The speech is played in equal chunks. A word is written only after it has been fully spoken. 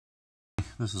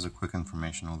This is a quick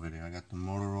informational video. I got the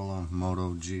Motorola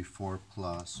Moto G4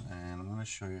 Plus, and I'm going to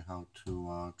show you how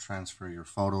to transfer your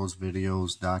photos,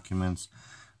 videos, documents,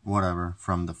 whatever,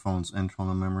 from the phone's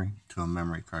internal memory to a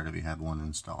memory card if you have one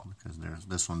installed, because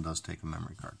this one does take a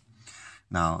memory card.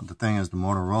 Now, the thing is, the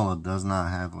Motorola does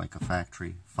not have like a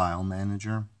factory file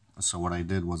manager, so what I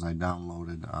did was I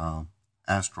downloaded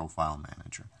Astro File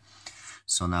Manager.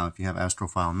 So now if you have Astro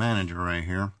File Manager right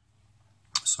here,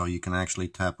 so you can actually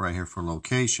tap right here for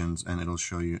locations, and it'll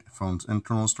show you phone's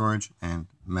internal storage and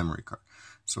memory card.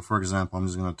 So for example, I'm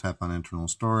just going to tap on internal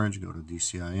storage, go to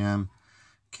DCIM,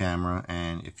 camera,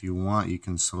 and if you want, you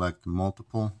can select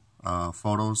multiple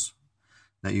photos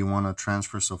that you want to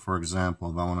transfer. So for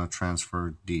example, if I want to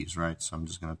transfer these, right, so I'm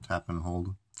just going to tap and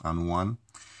hold on one,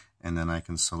 and then I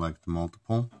can select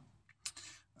multiple,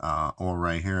 or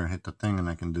right here hit the thing and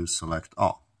I can do select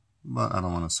all, but I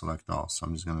don't want to select all, so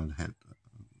I'm just going to hit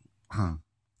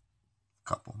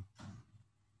couple.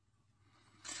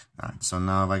 Alright, so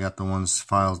now if I got the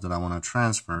files that I want to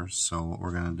transfer, so what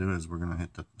we're going to do is we're going to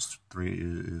hit the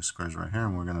three squares right here,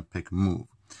 and we're going to pick move,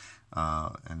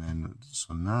 and then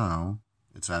so now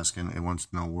it's asking, it wants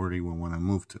to know where do you want to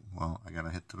move to. Well, I got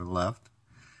to hit to the left,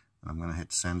 and I'm going to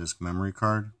hit SanDisk memory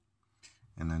card,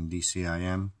 and then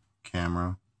DCIM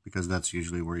camera, because that's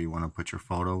usually where you want to put your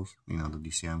photos, you know, the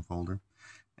DCIM folder.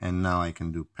 And now I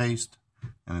can do paste,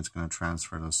 and it's going to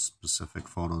transfer the specific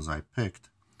photos I picked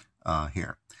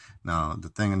here. Now,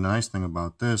 the nice thing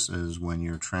about this is when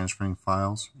you're transferring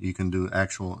files, you can do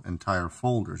actual entire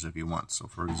folders if you want. So,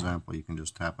 for example, you can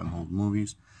just tap and hold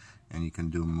movies, and you can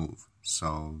do move.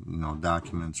 So, you know,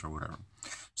 documents or whatever.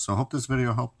 So, I hope this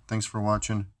video helped. Thanks for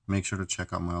watching. Make sure to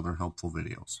check out my other helpful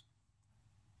videos.